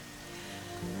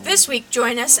This week,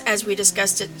 join us as we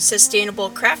discuss sustainable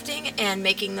crafting and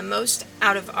making the most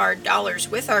out of our dollars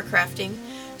with our crafting.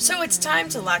 So it's time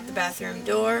to lock the bathroom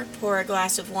door, pour a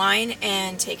glass of wine,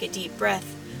 and take a deep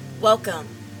breath. Welcome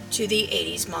to the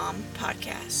 80s Mom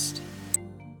Podcast.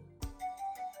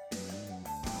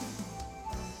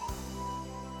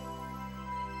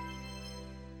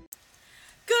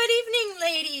 Good evening,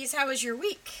 ladies. How was your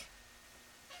week?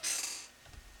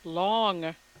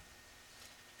 Long.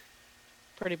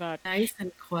 Pretty much. Nice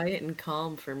and quiet and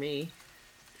calm for me.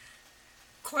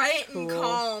 Quiet and Cool.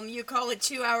 calm. You call a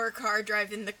 2-hour car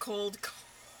drive in the cold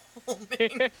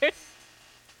calming.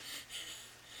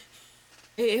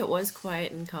 It was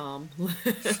quiet and calm.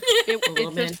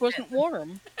 It just wasn't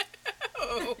warm.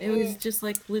 It was just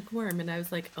like lukewarm, and I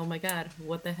was like, "Oh my god,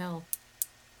 what the hell?"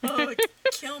 Oh,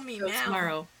 kill me So now.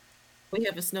 tomorrow, we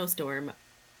have a snowstorm.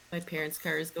 My parents'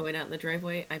 car is going out in the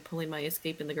driveway. I'm pulling my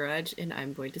Escape in the garage, and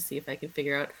I'm going to see if I can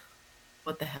figure out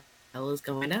what the hell is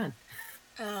going on.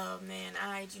 Oh man,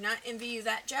 I do not envy you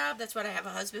that job. That's what I have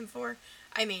a husband for.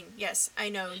 I mean, yes, I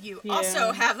know you also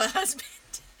Yeah. have a husband.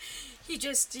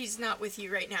 He's not with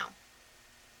you right now.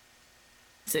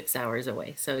 6 hours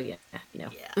away, so yeah. Yeah,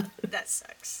 that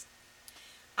sucks.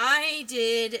 I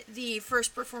did the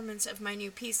first performance of my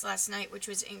new piece last night, which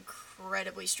was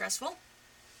incredibly stressful.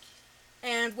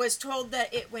 And was told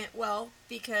that it went well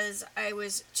because I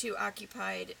was too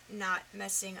occupied not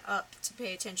messing up to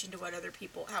pay attention to how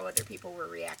other people were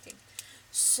reacting.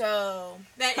 So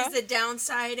that is the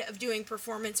downside of doing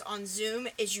performance on Zoom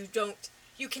is you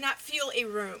cannot feel a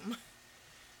room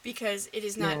because it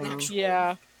is not an actual.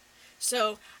 Yeah.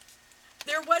 So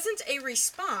there wasn't a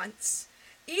response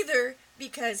either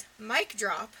because mic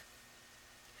drop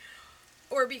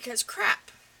or because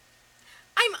crap.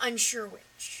 I'm unsure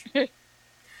which.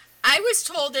 I was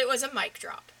told it was a mic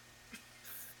drop.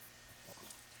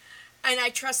 And I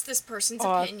trust this person's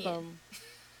opinion.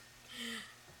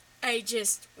 I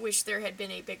just wish there had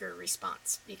been a bigger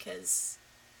response because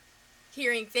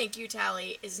hearing thank you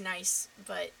tally is nice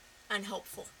but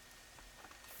unhelpful.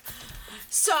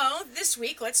 So this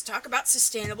week let's talk about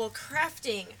sustainable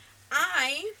crafting.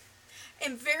 I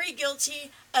am very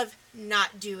guilty of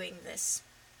not doing this.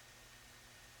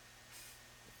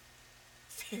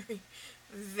 Very,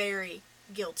 very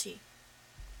guilty.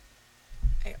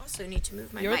 I also need to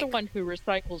move my You're mic. the one who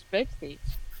recycles bed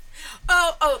sheets.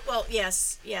 Oh, well,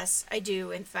 yes, I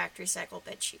do, in fact, recycle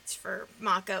bed sheets for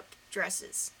mock-up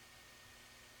dresses.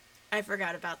 I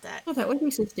forgot about that. Oh, that would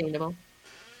be sustainable.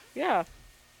 Yeah.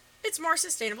 It's more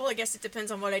sustainable. I guess it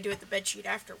depends on what I do with the bed sheet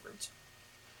afterwards.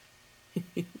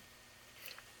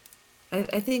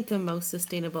 I think the most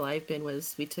sustainable I've been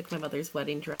was we took my mother's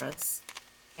wedding dress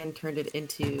and turned it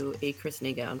into a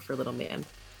christening gown for little man.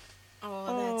 Oh,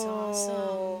 that's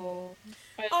awesome.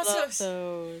 I Also- love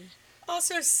those.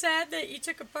 Also sad that you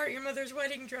took apart your mother's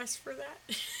wedding dress for that.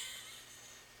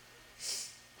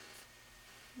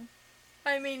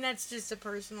 I mean, that's just a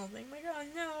personal thing. Like, oh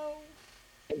no.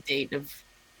 A date of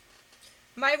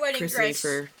My wedding christening dress.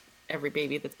 for every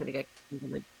baby that's going to get.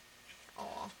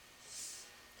 Aw.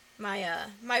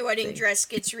 My wedding Thing. dress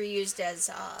gets reused as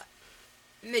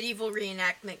medieval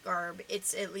reenactment garb.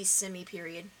 It's at least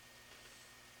semi-period.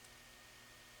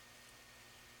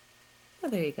 Oh,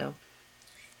 there you go.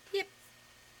 Yep.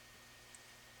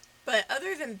 But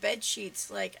other than bed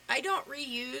sheets, like, I don't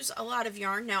reuse a lot of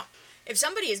yarn. Now, if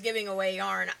somebody is giving away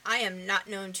yarn, I am not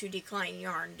known to decline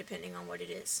yarn, depending on what it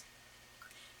is.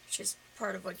 Which is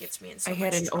part of what gets me in so I much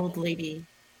had an trouble. old lady.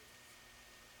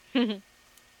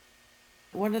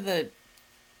 One of the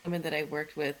women that I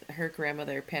worked with, her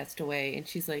grandmother passed away, and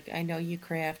she's like, "I know you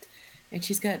craft," and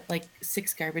she's got like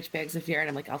 6 garbage bags of yarn.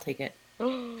 I'm like, "I'll take it."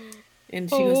 And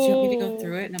she goes, "Do you want me to go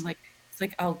through it?" And I'm like, "It's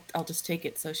like I'll just take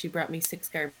it." So she brought me 6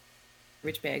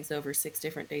 garbage bags over 6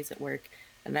 different days at work,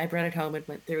 and I brought it home and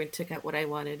went through and took out what I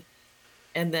wanted.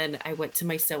 And then I went to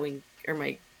my sewing or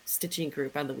my stitching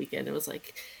group on the weekend. It was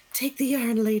like, "Take the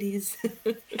yarn, ladies."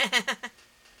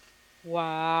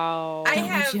 Wow. I That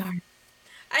much have- yarn.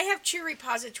 I have 2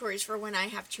 repositories for when I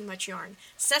have too much yarn.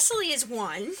 Cecily is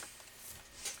one,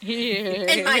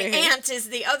 and my aunt is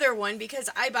the other one because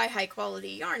I buy high quality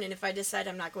yarn, and if I decide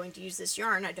I'm not going to use this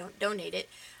yarn, I don't donate it.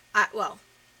 I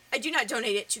do not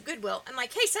donate it to Goodwill. I'm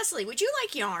like, hey, Cecily, would you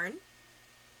like yarn?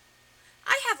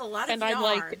 I have a lot of And I'm yarn.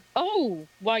 like, oh,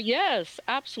 why, yes,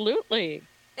 absolutely.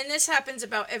 And this happens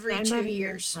about every I'm 2 not a yarn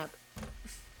years. snob.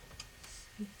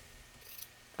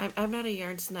 I'm not a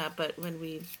yarn snob, but when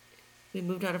we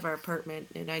moved out of our apartment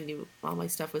and I knew all my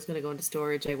stuff was going to go into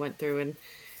storage, I went through and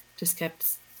just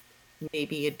kept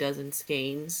maybe a dozen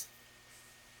skeins.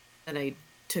 And I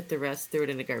took the rest, threw it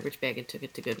in a garbage bag, and took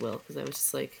it to Goodwill because I was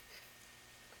just like,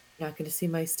 not going to see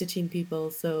my stitching people.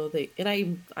 So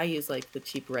I use like the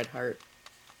cheap Red Heart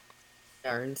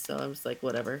yarn, so I'm just like,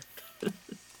 whatever.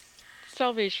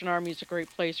 Salvation Army's a great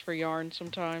place for yarn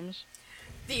sometimes.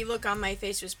 The look on my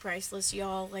face was priceless,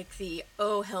 y'all. Like the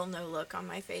oh hell no look on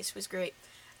my face was great.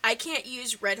 I can't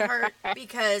use Red Heart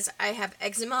because I have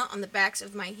eczema on the backs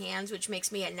of my hands, which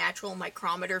makes me a natural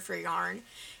micrometer for yarn.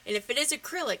 And if it is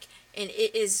acrylic and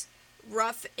it is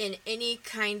rough in any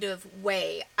kind of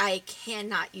way, I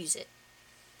cannot use it.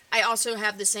 I also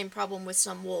have the same problem with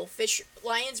some wool.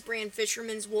 Lions brand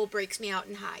Fisherman's wool breaks me out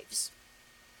in hives.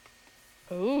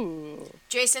 Ooh.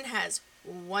 Jason has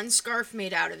one scarf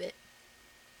made out of it.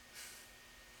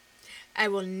 I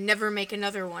will never make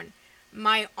another one.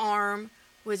 My arm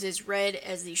was as red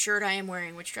as the shirt I am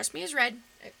wearing, which, trust me, is red.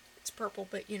 It's purple,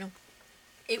 but,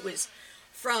 it was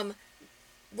from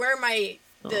where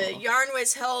the yarn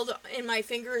was held in my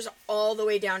fingers all the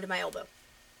way down to my elbow.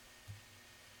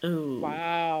 Ooh.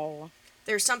 Wow.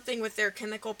 There's something with their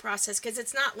chemical process, because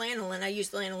it's not lanolin. I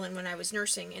used lanolin when I was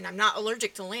nursing, and I'm not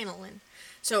allergic to lanolin.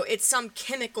 So it's some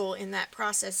chemical in that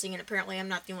processing, and apparently I'm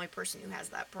not the only person who has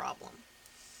that problem.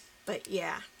 But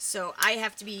yeah, so I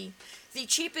have to be... The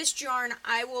cheapest yarn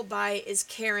I will buy is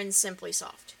Caron Simply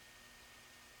Soft.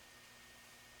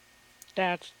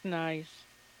 That's nice.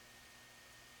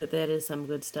 But that is some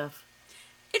good stuff.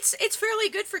 It's fairly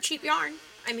good for cheap yarn.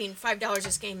 I mean, $5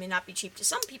 a skein may not be cheap to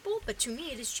some people, but to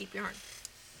me it is cheap yarn.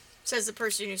 Says the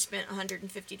person who spent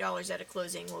 $150 at a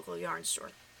closing local yarn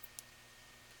store.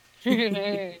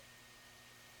 Yeah,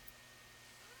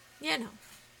 no.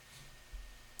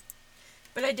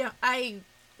 But I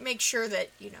make sure that,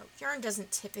 yarn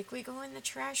doesn't typically go in the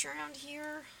trash around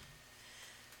here.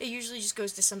 It usually just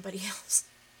goes to somebody else.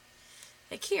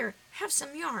 Like, here, have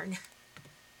some yarn.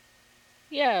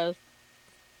 Yes.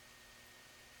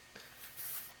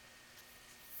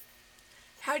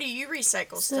 How do you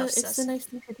recycle stuff, It's Sus? the nice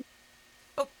thing to do.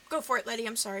 Oh, go for it, Letty.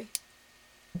 I'm sorry.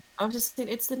 I was just saying,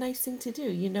 it's the nice thing to do.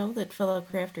 You know that fellow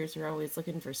crafters are always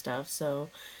looking for stuff, so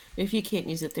if you can't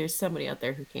use it, there's somebody out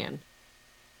there who can.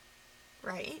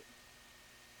 Right?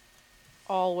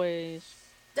 Always.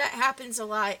 That happens a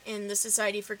lot in the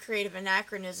Society for Creative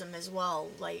Anachronism as well.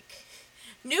 Like,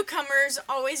 newcomers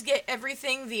always get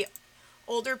everything the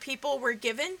older people were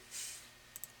given.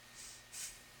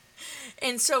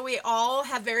 And so we all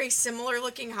have very similar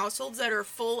looking households that are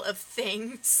full of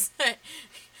things that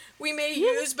we may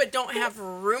use but don't have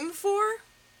room for.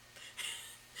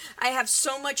 I have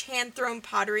so much hand-thrown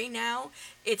pottery now,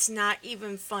 it's not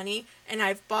even funny, and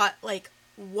I've bought like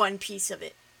one piece of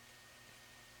it.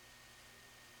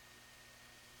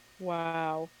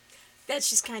 Wow. That's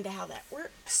just kind of how that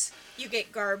works. You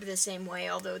get garb the same way,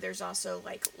 although there's also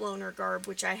like loaner garb,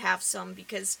 which I have some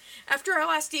because after our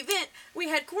last event, we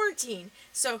had quarantine.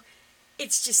 So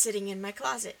it's just sitting in my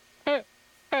closet. What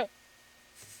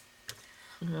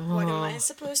am I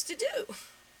supposed to do?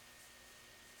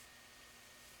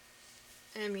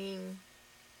 I mean,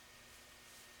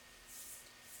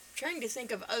 I'm trying to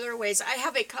think of other ways. I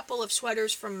have a couple of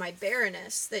sweaters from my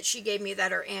Baroness that she gave me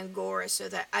that are Angora so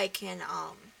that I can,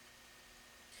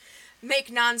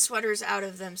 make non-sweaters out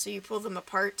of them. So you pull them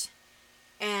apart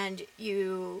and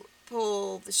you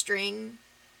pull the string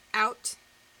out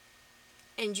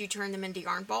and you turn them into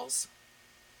yarn balls.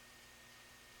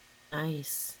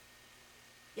 Nice.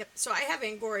 Yep, so I have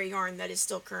Angora yarn that is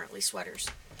still currently sweaters.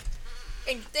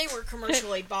 And they were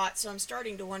commercially bought, so I'm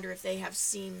starting to wonder if they have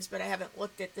seams, but I haven't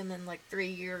looked at them in like 3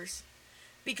 years.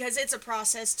 Because it's a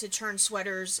process to turn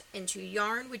sweaters into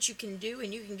yarn, which you can do,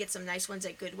 and you can get some nice ones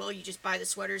at Goodwill. You just buy the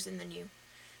sweaters, and then you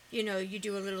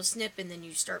do a little snip, and then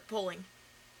you start pulling.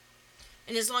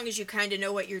 And as long as you kind of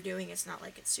know what you're doing, it's not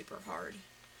like it's super hard.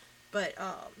 But,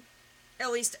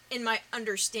 at least in my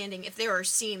understanding, if there are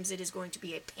seams, it is going to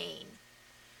be a pain.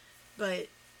 But,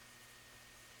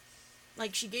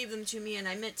 like, she gave them to me, and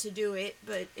I meant to do it,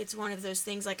 but it's one of those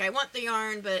things, like, I want the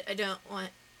yarn, but I don't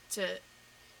want to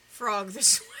frog the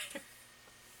sweater.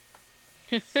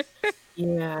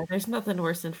 Yeah, there's nothing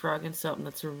worse than frogging something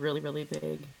that's really, really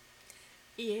big.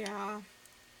 Yeah.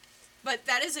 But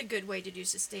that is a good way to do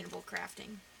sustainable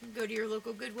crafting. Go to your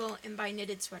local Goodwill and buy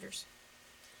knitted sweaters.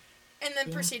 And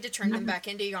then proceed to turn them back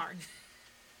into yarn.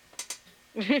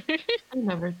 I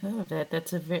never thought of that.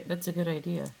 That's a good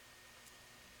idea.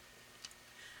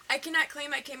 I cannot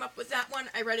claim I came up with that one.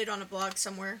 I read it on a blog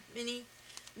somewhere many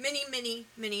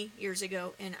years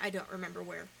ago, and I don't remember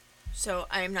where. So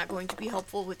I am not going to be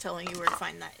helpful with telling you where to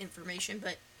find that information,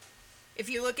 but if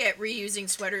you look at reusing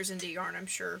sweaters into yarn, I'm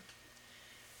sure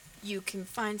you can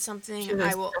find something. Sure,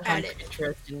 I will add it.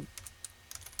 Interesting.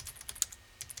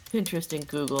 Pinterest and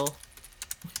Google.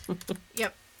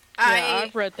 Yep. Yeah,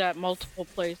 I've read that multiple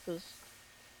places.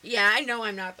 Yeah, I know I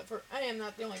am not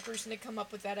the only person to come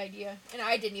up with that idea. And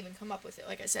I didn't even come up with it.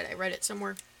 Like I said, I read it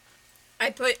somewhere.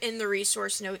 I put in the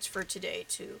resource notes for today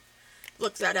to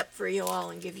look that up for you all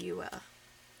and give you a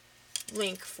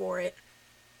link for it.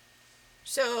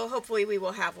 So hopefully we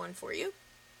will have one for you.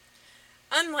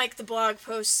 Unlike the blog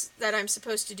posts that I'm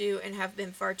supposed to do and have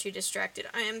been far too distracted,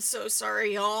 I am so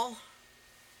sorry, y'all.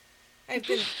 I've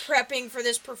been prepping for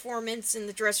this performance, and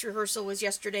the dress rehearsal was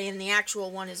yesterday, and the actual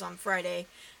one is on Friday.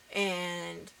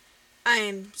 And I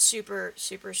am super,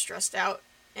 super stressed out,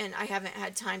 and I haven't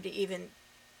had time to even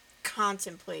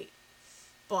contemplate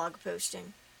blog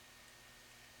posting.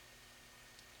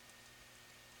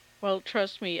 Well,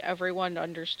 trust me, everyone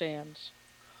understands.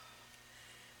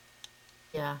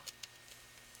 Yeah.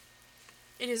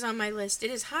 It is on my list.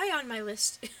 It is high on my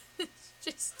list. It's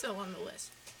just still on the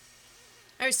list.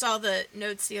 I saw the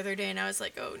notes the other day and I was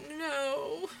like, oh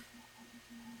no.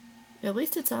 At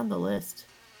least it's on the list.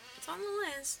 It's on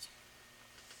the list.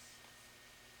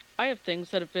 I have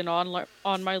things that have been on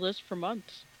my list for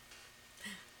months.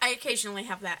 I occasionally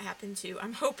have that happen too.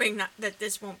 I'm hoping that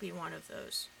this won't be one of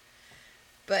those.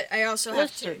 But I also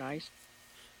Lists are nice.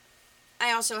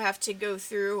 I also have to go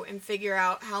through and figure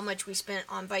out how much we spent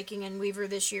on Viking and Weaver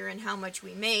this year and how much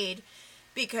we made,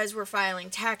 because we're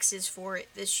filing taxes for it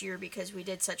this year because we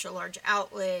did such a large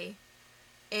outlay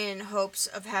in hopes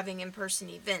of having in-person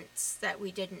events that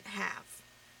we didn't have.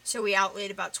 So we outlaid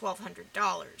about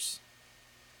 $1,200.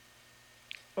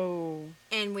 Oh.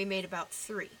 And we made about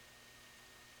 $3.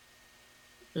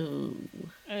 Ooh.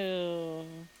 Oh.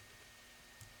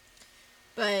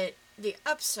 But the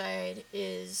upside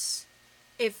is,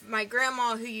 if my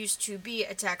grandma, who used to be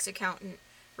a tax accountant,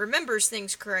 remembers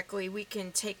things correctly, we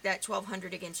can take that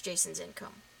 $1,200 against Jason's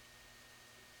income.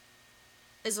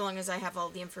 As long as I have all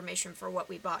the information for what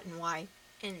we bought and why,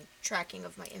 and tracking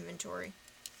of my inventory.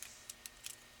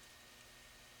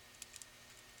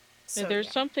 So,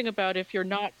 there's something about if you're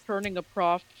not turning a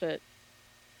profit,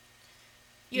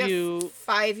 you have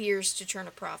 5 years to turn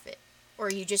a profit, or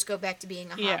you just go back to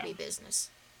being a hobby business.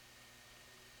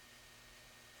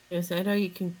 Yes, I know you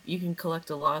can collect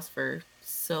a loss for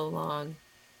so long,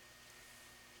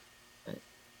 but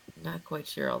not quite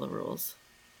sure all the rules.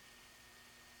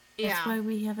 Yeah. That's why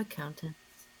we have accountants.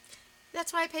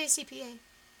 That's why I pay a CPA.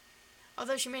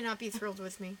 Although she may not be thrilled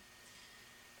with me.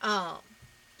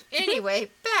 Anyway,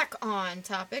 back on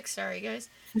topic. Sorry, guys.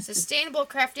 Sustainable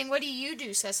crafting. What do you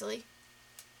do, Cecily?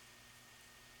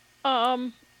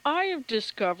 I have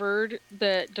discovered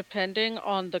that depending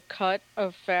on the cut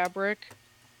of fabric,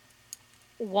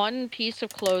 one piece of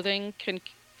clothing can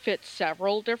fit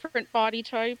several different body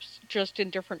types, just in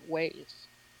different ways.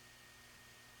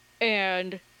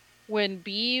 And when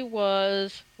Bee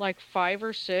was like 5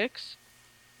 or 6,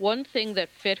 one thing that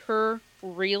fit her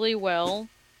really well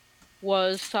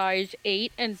was size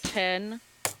 8 and 10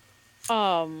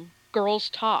 girls'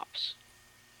 tops.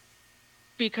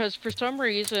 Because for some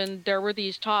reason, there were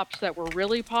these tops that were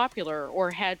really popular,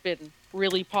 or had been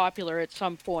really popular at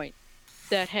some point,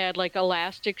 that had like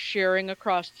elastic shearing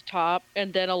across the top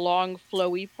and then a long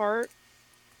flowy part.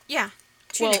 Yeah.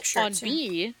 Tunic shirt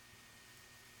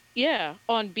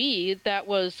on Bee, that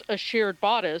was a sheared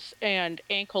bodice and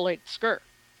ankle-length skirt.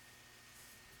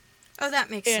 Oh,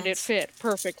 that makes sense. And it fit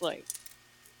perfectly.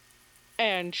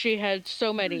 And she had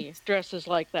so many dresses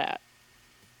like that.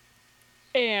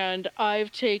 And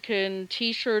I've taken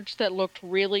t-shirts that looked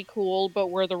really cool but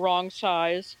were the wrong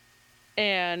size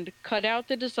and cut out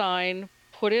the design,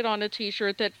 put it on a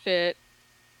t-shirt that fit,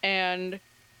 and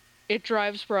it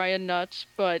drives Brian nuts,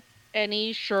 but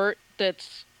any shirt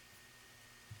that's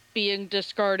being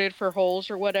discarded for holes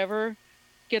or whatever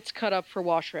gets cut up for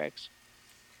wash rags.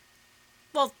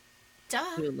 Well, duh.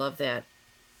 We would love that.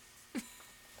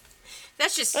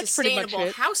 That's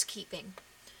sustainable housekeeping.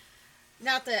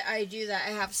 Not that I do that.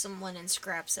 I have some linen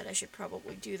scraps that I should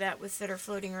probably do that with that are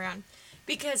floating around.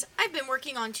 Because I've been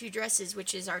working on 2 dresses,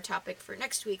 which is our topic for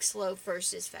next week, slow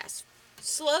versus fast.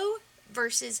 Slow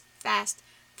versus fast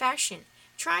fashion.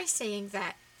 Try saying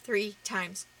that 3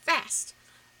 times fast.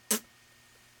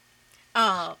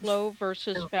 Slow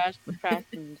versus fast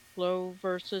fashion. Slow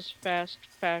versus fast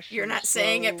fashion. You're not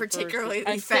saying it particularly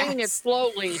fast. I'm saying it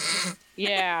slowly.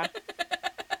 Yeah.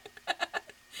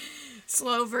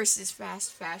 Slow versus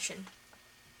fast fashion.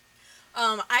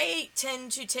 I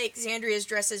tend to take Xandria's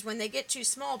dresses when they get too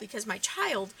small because my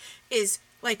child is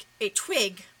like a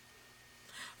twig.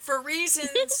 For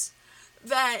reasons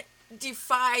that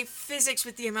defy physics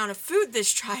with the amount of food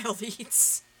this child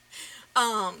eats.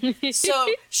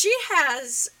 So she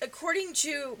has, according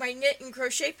to my knit and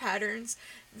crochet patterns,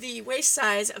 the waist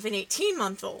size of an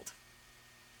 18-month-old.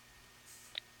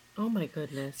 Oh my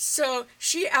goodness. So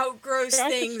she outgrows I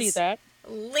can see things that.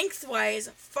 lengthwise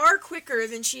far quicker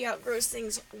than she outgrows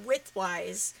things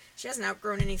widthwise. She hasn't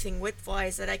outgrown anything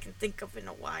widthwise that I can think of in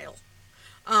a while.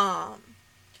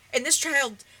 And this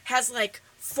child has like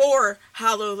 4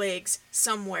 hollow legs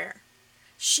somewhere.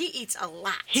 She eats a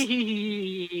lot.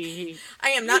 I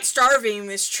am not starving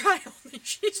this child.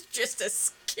 She's just a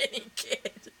skinny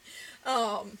kid.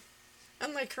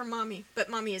 Unlike her mommy, but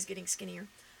mommy is getting skinnier.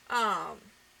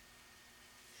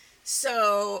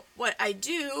 So what I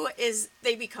do is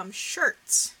they become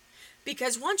shirts.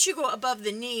 Because once you go above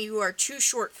the knee, you are too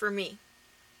short for me.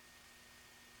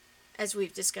 As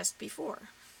we've discussed before.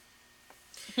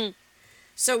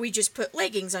 So we just put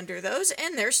leggings under those,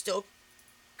 and they're still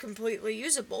completely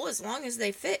usable as long as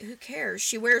they fit. Who cares?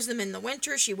 She wears them in the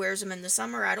winter. She wears them in the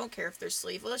summer. I don't care if they're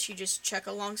sleeveless. You just chuck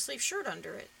a long sleeve shirt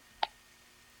under it.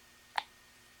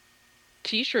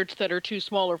 T-shirts that are too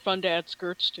small are fun to add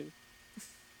skirts to.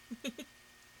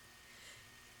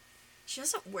 She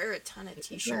doesn't wear a ton of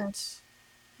t-shirts.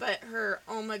 But her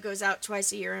Oma goes out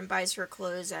twice a year and buys her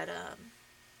clothes at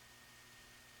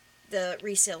the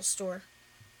resale store.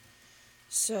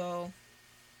 So,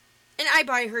 and I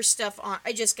buy her stuff on.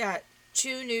 I just got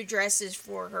 2 new dresses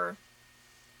for her.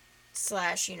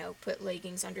 / put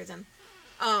leggings under them.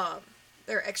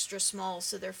 They're extra small,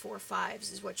 so they're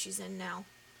 4.5s is what she's in now.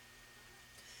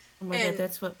 Oh my god,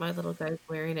 that's what my little guy's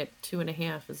wearing at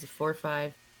 2.5 is a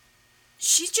 4.5.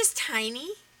 She's just tiny.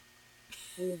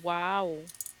 Wow.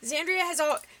 Xandria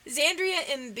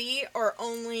and B are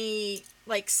only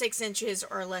like 6 inches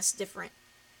or less different.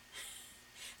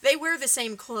 They wear the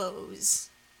same clothes.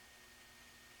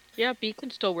 Yeah, B can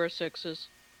still wear 6s.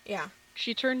 Yeah.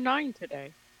 She turned 9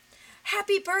 today.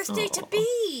 Happy birthday to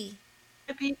B!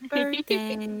 Happy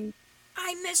birthday!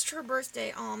 I missed her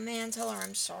birthday. Oh man, tell her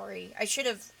I'm sorry. I should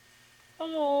have.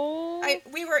 Oh.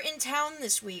 We were in town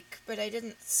this week, but I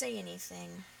didn't say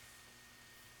anything.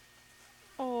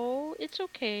 Oh, it's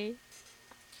okay.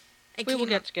 We will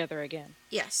get together again.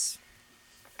 Yes.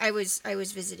 I was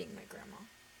visiting my grandma.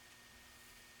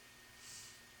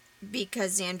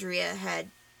 Because Xandria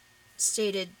had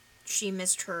stated she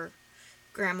missed her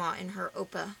grandma and her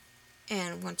Opa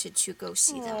and wanted to go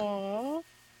see them. Aww.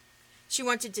 She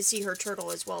wanted to see her Turtle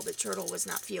as well, but Turtle was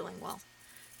not feeling well.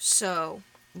 So,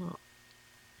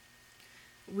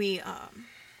 we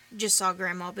just saw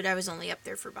Grandma, but I was only up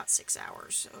there for about 6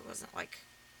 hours, so it wasn't like...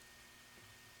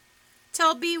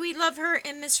 Tell B we love her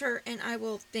and miss her, and I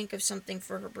will think of something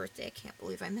for her birthday. I can't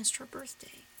believe I missed her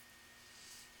birthday.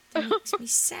 That makes me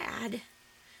sad.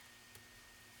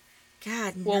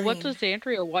 God, Well, 9. what does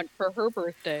Andrea want for her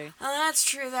birthday? Oh, that's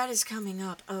true. That is coming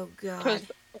up. Oh, God.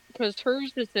 Because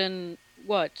hers is in,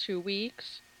 what, 2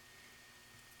 weeks?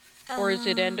 Or is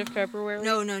it end of February?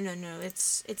 No.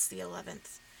 It's the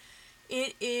 11th.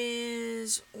 It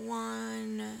is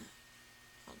one...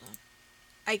 Hold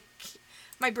on.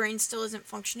 My brain still isn't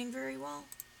functioning very well.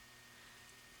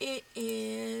 It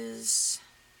is...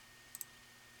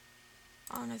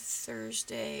 on a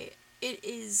Thursday. It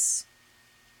is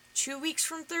 2 weeks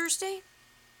from Thursday?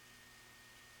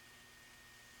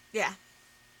 Yeah.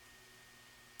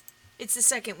 It's the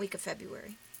 2nd week of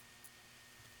February.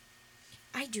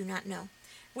 I do not know.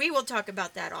 We will talk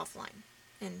about that offline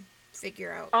and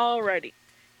figure out Alrighty.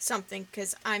 something,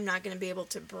 because I'm not going to be able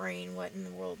to brain what in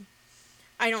the world.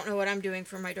 I don't know what I'm doing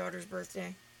for my daughter's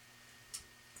birthday.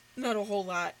 Not a whole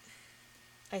lot,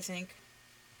 I think.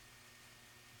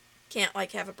 Can't,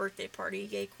 have a birthday party.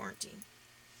 Yay, quarantine.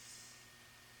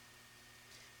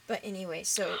 But anyway,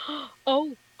 so...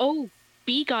 Oh,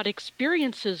 B got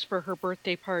experiences for her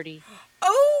birthday party.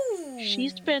 Oh! She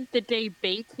spent the day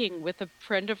baking with a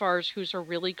friend of ours who's a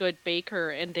really good baker,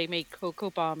 and they make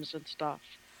cocoa bombs and stuff.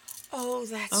 Oh,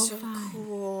 that's so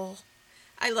cool.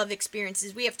 I love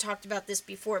experiences. We have talked about this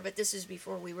before, but this is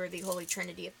before we were the holy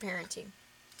trinity of parenting,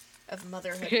 of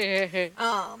motherhood.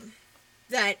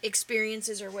 That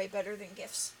experiences are way better than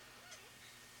gifts.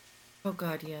 Oh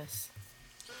God, yes.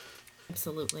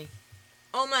 Absolutely.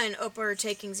 Oma and Opa are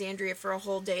taking Xandria for a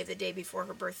whole day the day before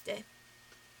her birthday.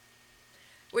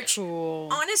 Which, cool.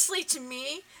 Honestly, to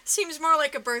me, seems more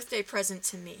like a birthday present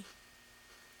to me.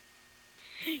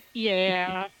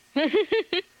 Yeah.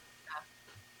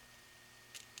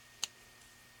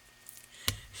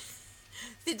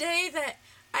 The day that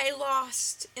I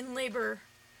lost in labor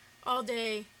all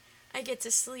day, I get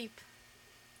to sleep.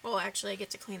 Well, actually, I get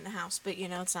to clean the house, but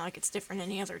it's not like it's different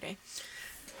any other day.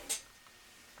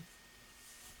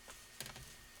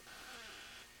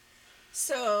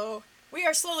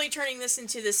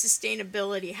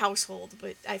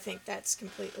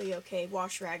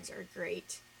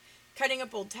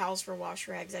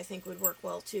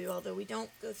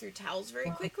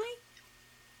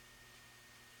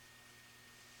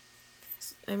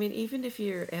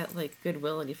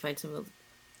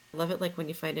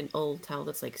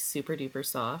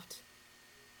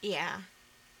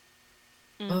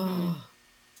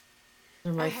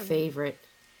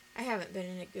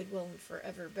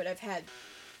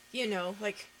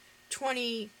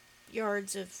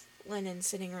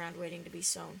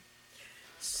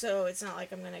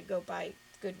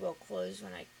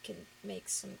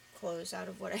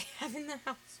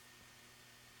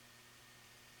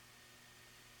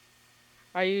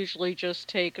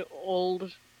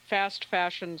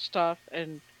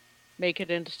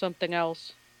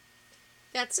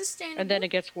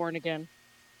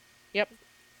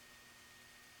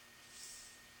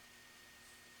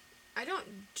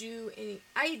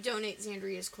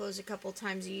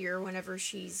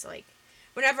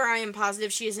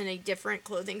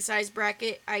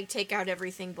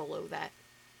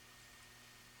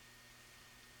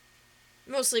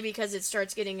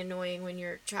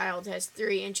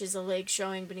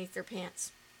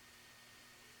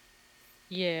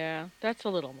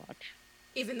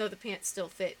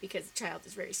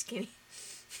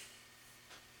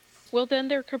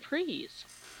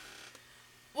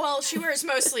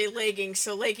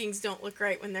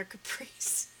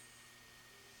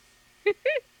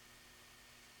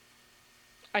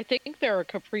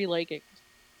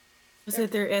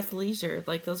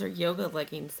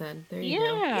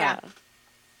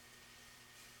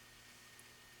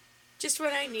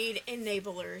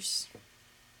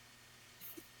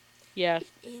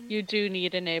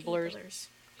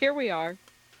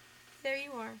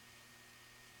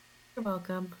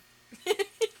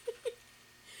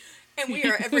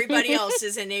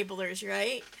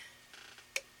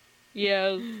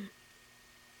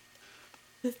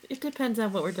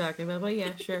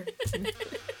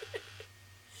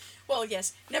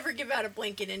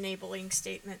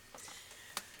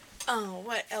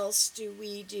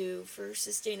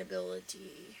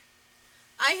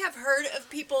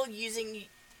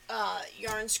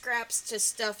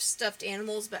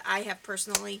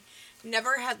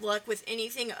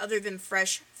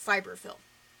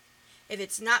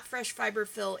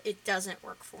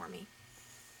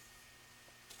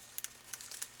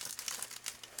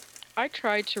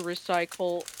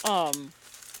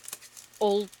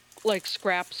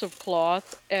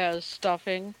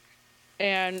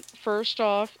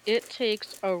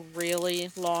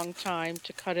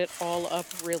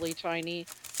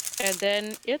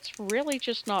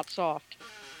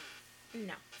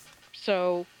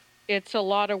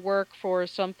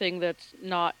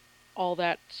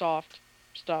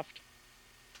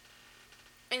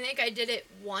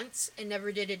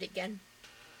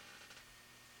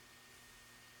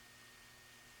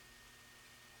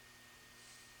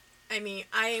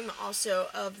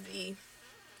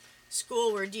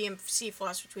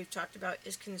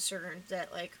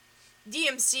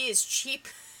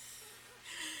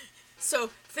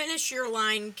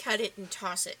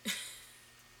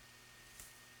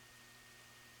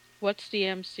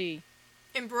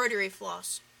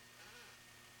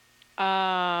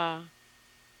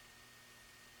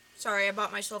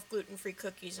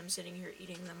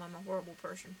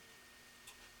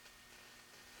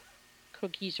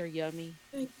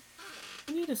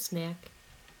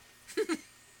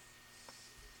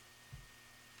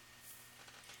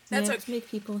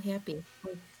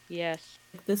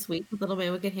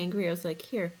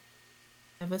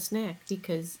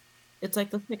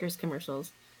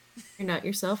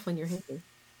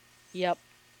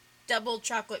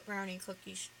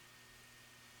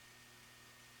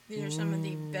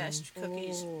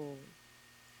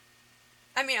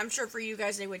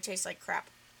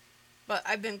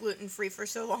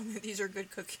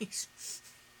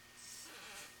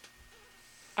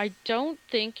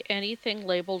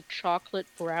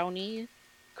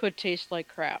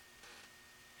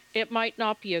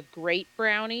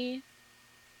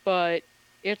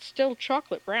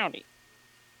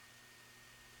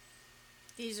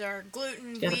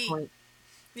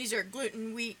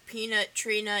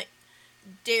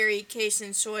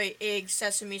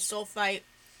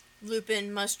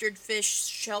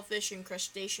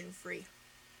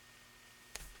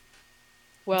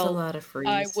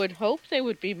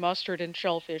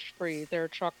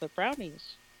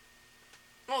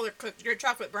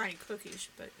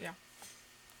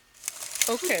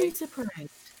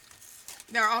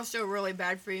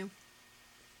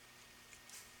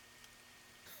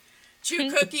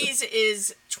 2 cookies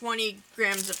is 20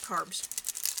 grams of carbs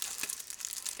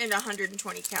and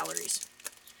 120 calories.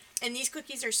 And these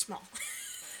cookies are small.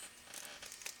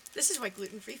 This is why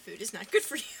gluten-free food is not good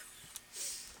for you.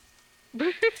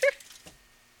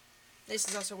 This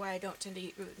is also why I don't tend to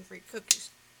eat gluten-free cookies.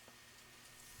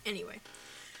 Anyway,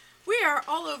 we are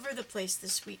all over the place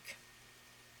this week.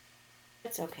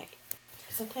 It's okay.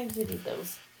 Sometimes you need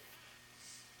those.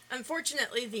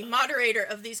 Unfortunately, the moderator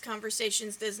of these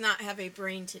conversations does not have a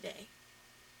brain today.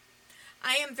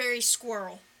 I am very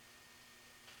squirrel.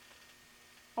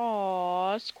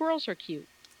 Aw, squirrels are cute.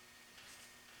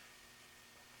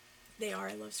 They are.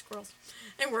 I love squirrels.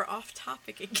 And we're off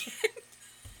topic again.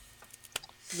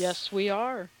 Yes, we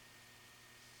are.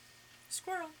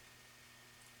 Squirrel.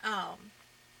 Trying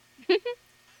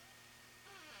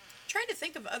to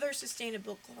think of other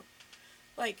sustainable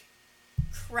like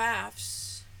crafts.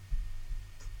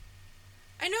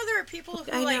 I know there are people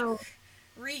who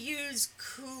reuse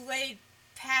Kool-Aid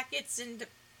packets into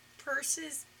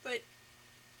purses, but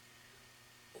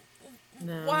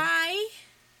no. Why?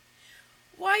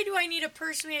 Why do I need a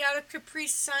purse made out of Capri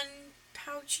Sun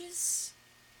pouches?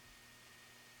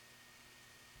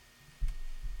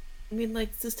 I mean,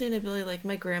 like, sustainability, like,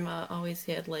 my grandma always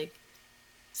had, like,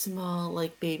 small,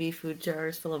 like, baby food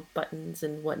jars full of buttons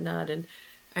and whatnot, and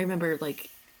I remember, like,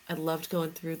 I loved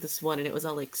going through this one, and it was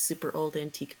all, like, super old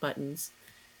antique buttons,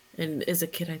 and as a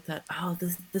kid, I thought, oh,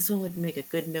 this one would make a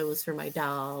good nose for my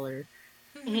doll, or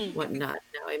whatnot.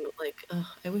 Now I'm like,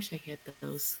 oh, I wish I had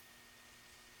those.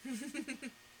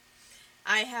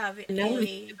 I have And now that I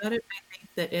think about it, I think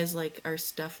that as, like, our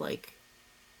stuff, like,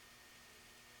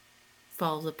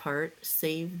 falls apart,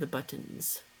 save the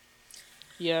buttons.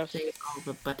 Yes. Save all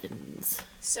the buttons.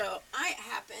 So I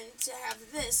happen to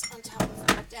have this on top of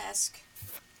my desk,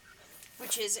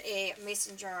 which is a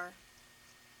mason jar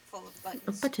full of buttons.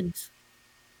 Of buttons.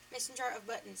 Mason jar of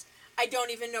buttons. I don't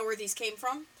even know where these came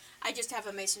from. I just have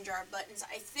a mason jar of buttons.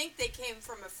 I think they came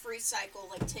from a free cycle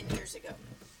like 10 years ago.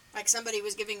 Like somebody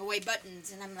was giving away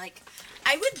buttons, and I'm like,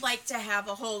 I would like to have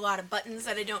a whole lot of buttons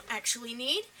that I don't actually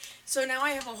need. So now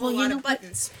I have a whole lot of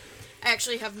buttons. I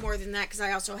actually have more than that because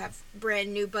I also have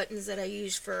brand new buttons that I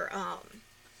use for,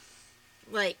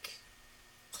 like,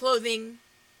 clothing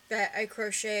that I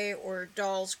crochet or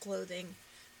dolls' clothing.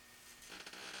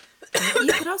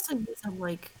 You could also use them,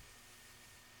 like,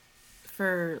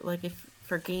 for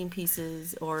game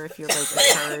pieces, or if you're, like,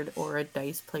 a card or a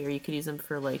dice player, you could use them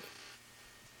for, like,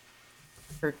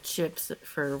 for chips,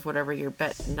 for whatever you're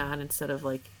betting on, instead of,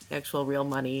 like, actual real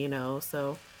money, you know,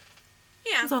 so...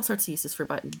 Yeah. There's all sorts of uses for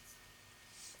buttons.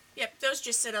 Yep, those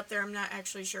just sit up there. I'm not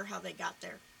actually sure how they got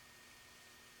there.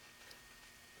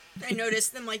 I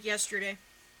noticed them, like, yesterday.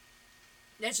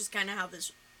 That's just kind of how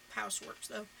this house works,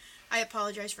 though. I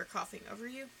apologize for coughing over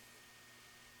you.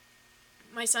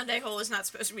 My Sunday hole is not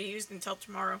supposed to be used until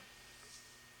tomorrow.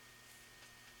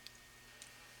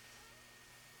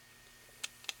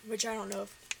 Which I don't know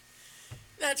if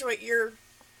that's what your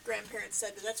grandparents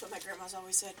said, but that's what my grandma's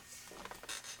always said.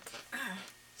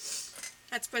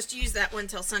 Not supposed to use that one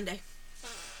till Sunday.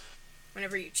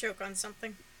 Whenever you choke on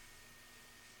something.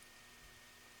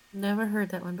 Never heard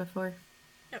that one before.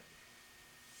 Yep.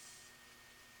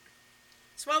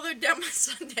 Swallowed down my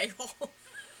Sunday hole.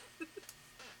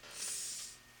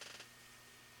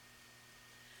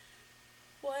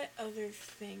 What other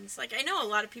things? Like, I know a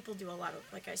lot of people do a lot of,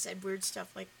 like I said, weird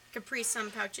stuff like Capri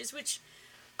Sun pouches, which,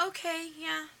 okay,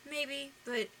 yeah, maybe,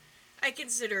 but I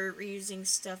consider reusing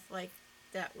stuff like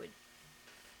that would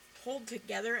hold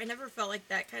together. I never felt like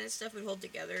that kind of stuff would hold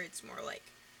together. It's more like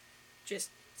just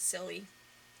silly.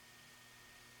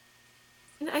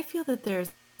 And I feel that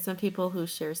there's some people who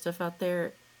share stuff out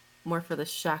there more for the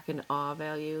shock and awe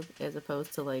value, as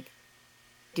opposed to, like,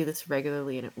 do this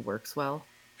regularly and it works well.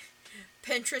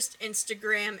 Pinterest,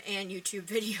 Instagram, and YouTube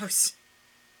videos.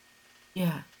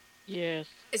 Yeah. Yes.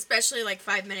 Especially, like,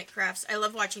 5-minute crafts. I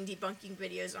love watching debunking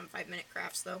videos on 5-minute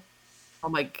crafts, though. Oh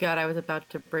my god, I was about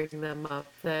to bring them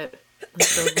up. That, like,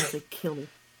 those ones, they kill me.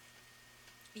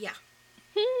 Yeah.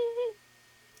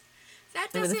 That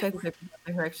I mean, the doesn't fact work. that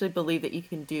I actually believe that you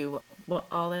can do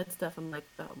all that stuff, I'm like,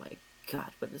 oh my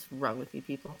god, what is wrong with you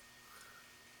people?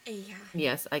 Yeah.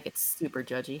 Yes, I get super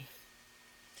judgy.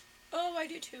 Oh, I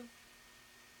do too.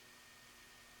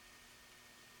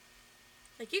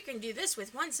 Like, you can do this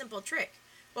with one simple trick.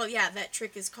 Well, yeah, that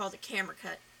trick is called a camera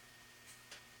cut.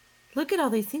 Look at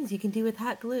all these things you can do with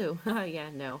hot glue. Oh,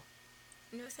 yeah, no.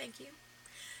 No, thank you.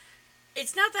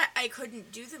 It's not that I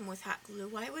couldn't do them with hot glue.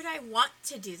 Why would I want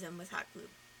to do them with hot glue?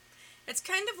 It's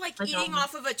kind of like eating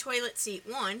off of a toilet seat.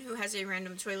 One, who has a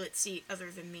random toilet seat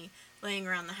other than me laying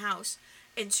around the house.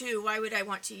 And two, why would I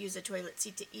want to use a toilet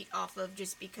seat to eat off of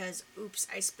just because, oops,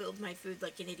 I spilled my food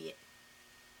like an idiot?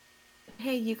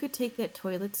 Hey, you could take that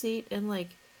toilet seat and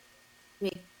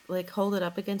hold it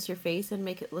up against your face and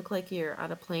make it look like you're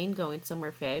on a plane going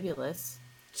somewhere fabulous.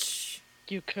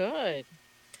 You could.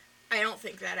 I don't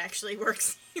think that actually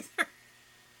works either.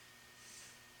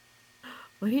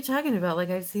 What are you talking about? Like,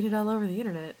 I've seen it all over the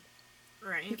internet. You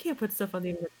Right. can't put stuff on the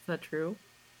internet that's not true.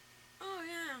 Oh,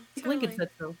 yeah. Lincoln Totally. said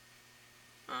so.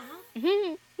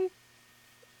 Uh-huh.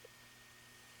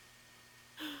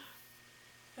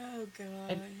 Oh, God.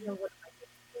 And you know what?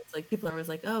 It's like people are always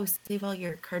like, "Oh, save all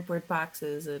your cardboard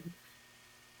boxes," and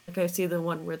like I see the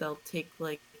one where they'll take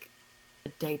like a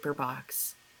diaper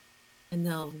box and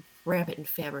they'll wrap it in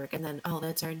fabric, and then, oh,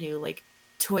 that's our new like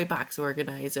toy box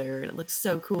organizer, and it looks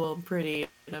so cool and pretty.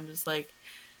 And I'm just like,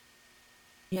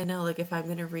 yeah, no, like if I'm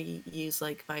gonna reuse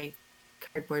like my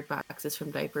cardboard boxes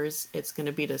from diapers, it's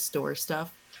gonna be to store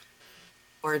stuff,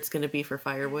 or it's gonna be for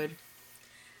firewood,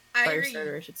 fire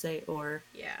starter, I should say, or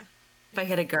Yeah. if I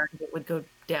had a garden, it would go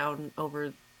down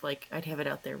over, like, I'd have it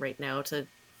out there right now to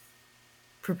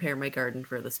prepare my garden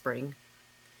for the spring.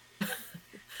 I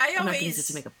I'm not going to use always... it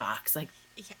to make a box. Like,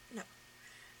 Yeah, no.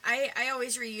 I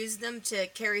always reuse them to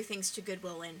carry things to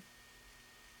Goodwill in.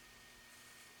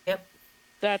 yep.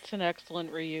 That's an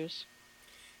excellent reuse.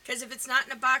 Because if it's not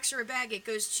in a box or a bag, it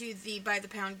goes to the by the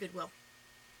pound Goodwill.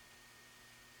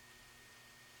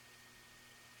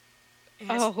 It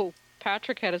has- Oh,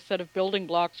 Patrick had a set of building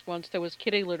blocks once that was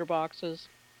kitty litter boxes.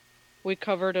 We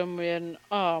covered them in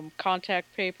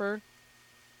contact paper.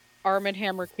 Arm &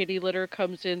 Hammer kitty litter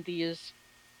comes in these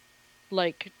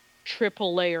like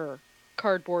triple layer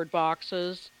cardboard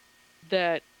boxes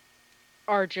that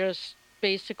are just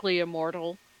basically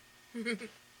immortal.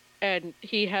 And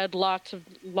he had lots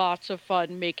of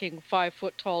fun making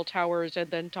 5-foot tall towers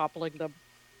and then toppling them.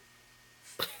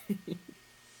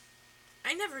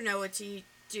 I never know what to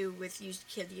do with used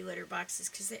kitty litter boxes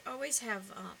because they always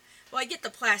have. Well, I get the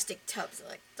plastic tubs,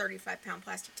 like 35-pound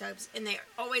plastic tubs, and they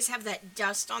always have that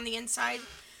dust on the inside.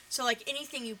 So, like,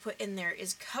 anything you put in there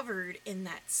is covered in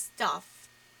that stuff,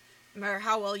 no matter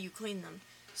how well you clean them.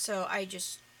 So, I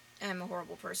just am a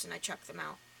horrible person. I chuck them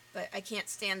out. But I can't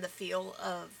stand the feel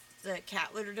of the cat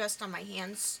litter dust on my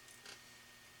hands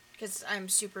because I'm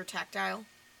super tactile,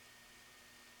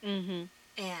 Mm-hmm.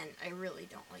 and I really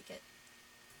don't like it.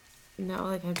 Now,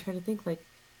 like, I'm trying to think, like,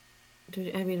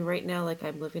 I mean, right now, like,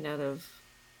 I'm living out of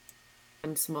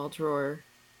one small drawer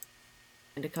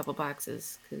and a couple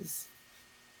boxes because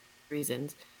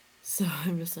reasons. So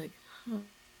I'm just like, huh,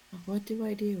 what do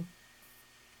I do?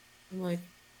 I'm like,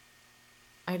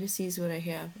 I just use what I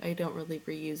have. I don't really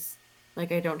reuse.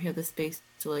 Like, I don't have the space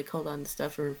to, like, hold on to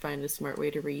stuff or find a smart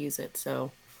way to reuse it,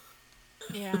 so.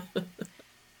 Yeah.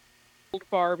 Old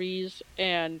Barbies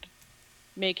and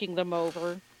making them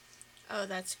over. Oh,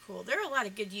 that's cool. There are a lot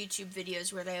of good YouTube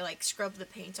videos where they, like, scrub the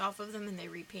paint off of them and they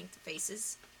repaint the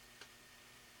faces.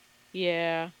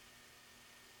 Yeah.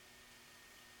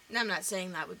 And I'm not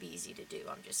saying that would be easy to do.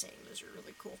 I'm just saying those are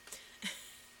really cool.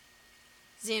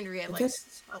 Xandria likes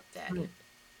to help Daddy.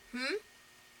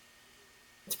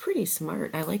 It's pretty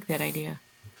smart. I like that idea.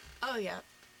 Oh, yeah.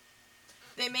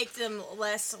 They make them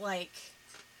less, like,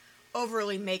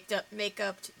 overly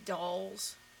make-upped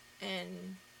dolls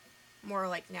and more,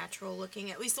 like, natural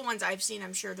looking. At least the ones I've seen,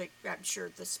 I'm sure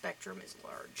the spectrum is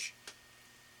large.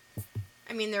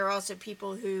 I mean, there are also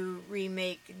people who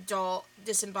remake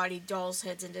disembodied dolls'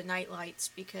 heads into nightlights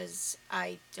because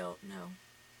I don't know.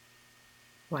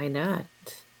 Why not?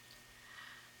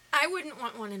 I wouldn't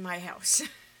want one in my house.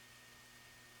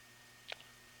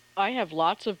 I have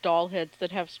lots of doll heads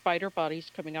that have spider bodies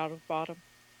coming out of bottom.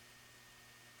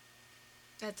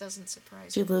 That doesn't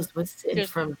surprise She me. lives with Sid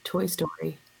Just- from Toy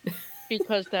Story.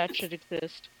 Because that should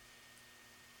exist.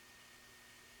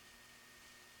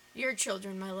 Your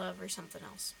children, my love, or something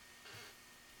else.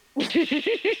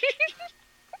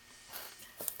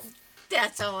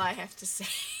 That's all I have to say.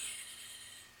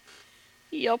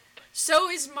 Yep. So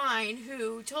is mine,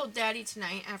 who told Daddy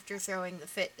tonight after throwing the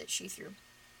fit that she threw.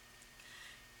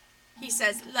 He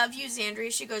says, "Love you,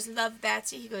 Xandria." She goes, "Love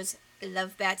Batsy." He goes,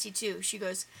 "Love Batsy too." She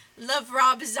goes, "Love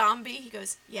Rob Zombie." He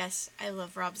goes, "Yes, I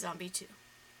love Rob Zombie too."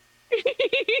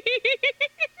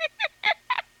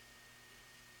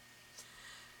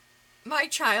 My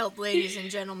child, ladies and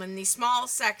gentlemen, the small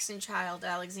Saxon child,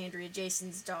 Alexandria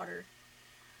Jason's daughter,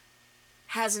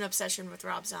 has an obsession with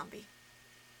Rob Zombie.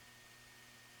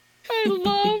 I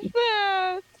love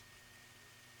that.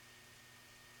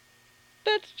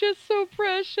 That's just so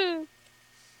precious.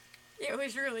 It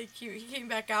was really cute. He came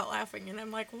back out laughing, and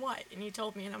I'm like, "What?" And he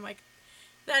told me, and I'm like,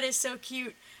 That is so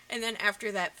cute. And then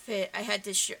after that fit, I had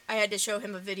to show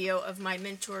him a video of my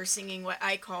mentor singing what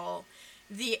I call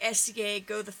the SGA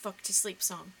Go the Fuck to Sleep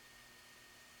song.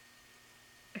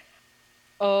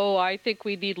 Oh, I think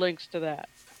we need links to that.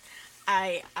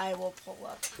 I will pull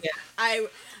up. Yeah.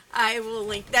 I will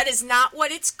link. That is not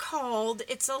what it's called.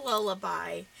 It's a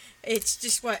lullaby. It's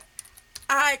just what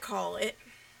I call it.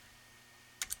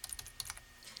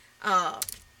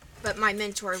 But my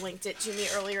mentor linked it to me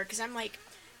earlier because I'm like,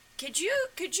 could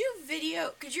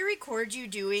you record you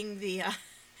doing the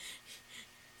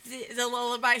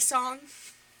lullaby song?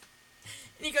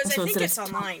 And he goes, Also, I think instead it's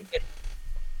of online.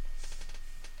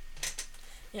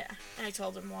 Yeah, and I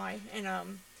told him why,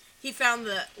 and he found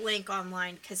the link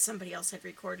online because somebody else had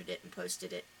recorded it and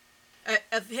posted it,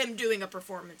 of him doing a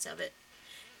performance of it.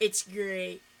 It's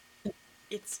great.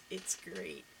 It's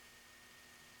great.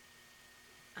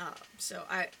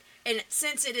 And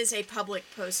since it is a public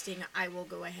posting, I will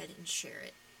go ahead and share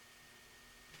it.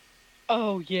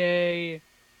 Oh, yay.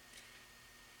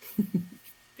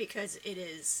 Because it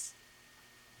is,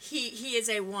 he is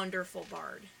a wonderful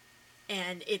bard,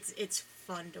 and it's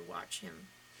fun to watch him.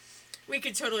 We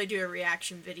could totally do a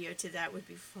reaction video to that. Would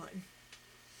be fun.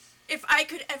 If I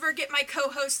could ever get my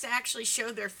co-hosts to actually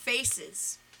show their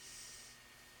faces.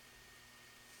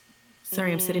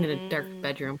 Sorry, I'm sitting in a dark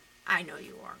bedroom. I know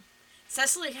you are.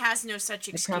 Cecily has no such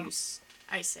excuse,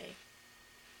 I say.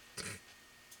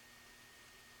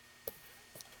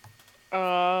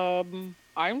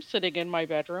 I'm sitting in my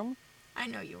bedroom. I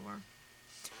know you are.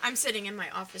 I'm sitting in my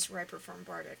office where I perform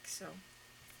Bardic, so.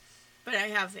 But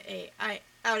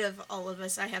out of all of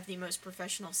us, I have the most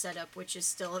professional setup, which is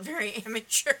still a very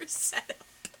amateur setup.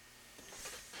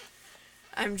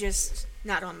 I'm just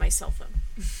not on my cell phone.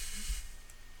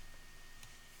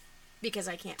 Because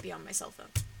I can't be on my cell phone.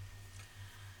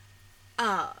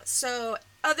 So,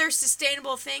 other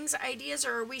sustainable things, ideas,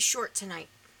 or are we short tonight?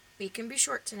 We can be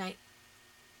short tonight.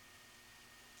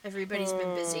 Everybody's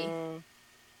been busy.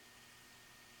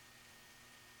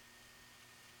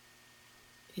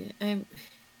 Yeah,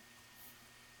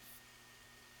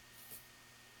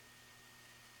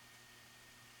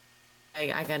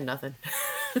 I got nothing.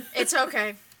 It's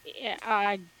okay. Yeah,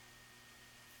 I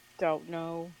don't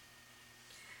know.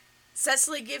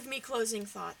 Cecily, give me closing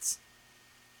thoughts.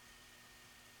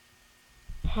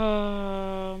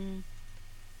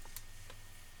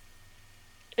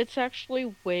 It's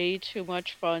actually way too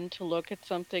much fun to look at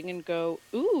something and go,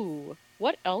 ooh,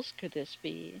 what else could this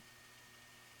be?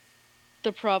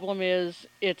 The problem is,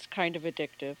 it's kind of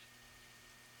addictive.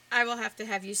 I will have to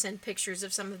have you send pictures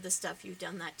of some of the stuff you've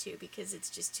done that to, because it's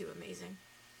just too amazing.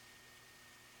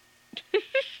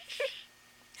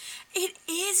 It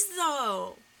is,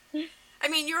 though. I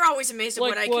mean, you're always amazed at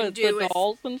like what I can do with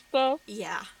dolls and stuff?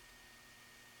 Yeah.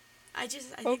 I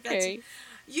think that's...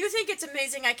 You think it's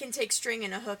amazing I can take string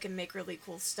and a hook and make really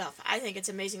cool stuff. I think it's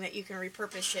amazing that you can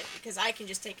repurpose shit, because I can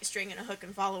just take a string and a hook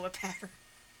and follow a pattern.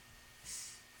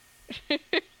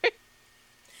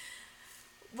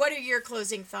 What are your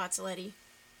closing thoughts, Letty?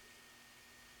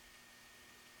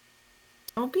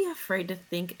 Don't be afraid to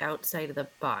think outside of the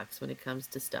box when it comes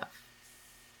to stuff.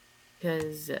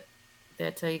 Because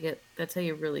that's how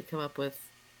you really come up with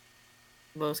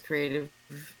most creative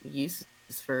uses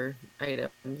for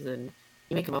items, and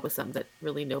you may come up with something that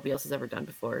really nobody else has ever done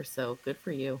before, so good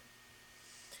for you.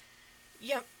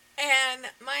 Yep. And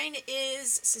mine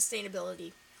is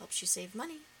sustainability. Helps you save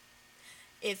money.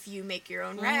 If you make your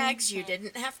own rags, you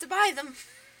didn't have to buy them.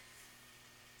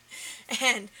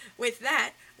 And with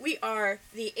that, we are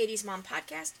the 80s Mom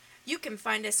Podcast. You can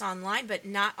find us online, but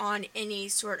not on any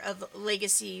sort of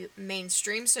legacy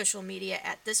mainstream social media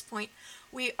at this point.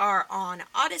 We are on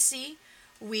Odyssey,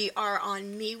 we are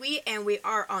on MeWe, and we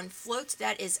are on Flote.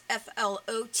 That is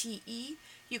FLOTE.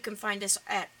 You can find us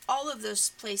at all of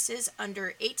those places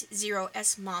under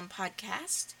 80S Mom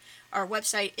Podcast. Our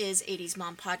website is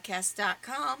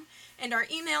 80smompodcast.com, and our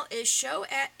email is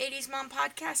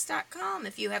show@80smompodcast.com.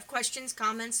 If you have questions,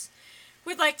 comments,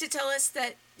 would like to tell us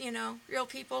that, real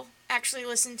people actually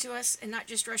listen to us and not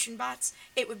just Russian bots,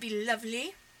 it would be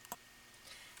lovely.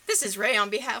 This is Ray on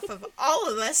behalf of all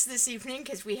of us this evening,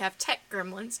 because we have tech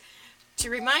gremlins, to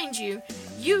remind you,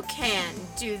 you can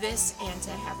do this, and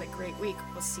to have a great week.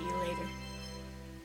 We'll see you later.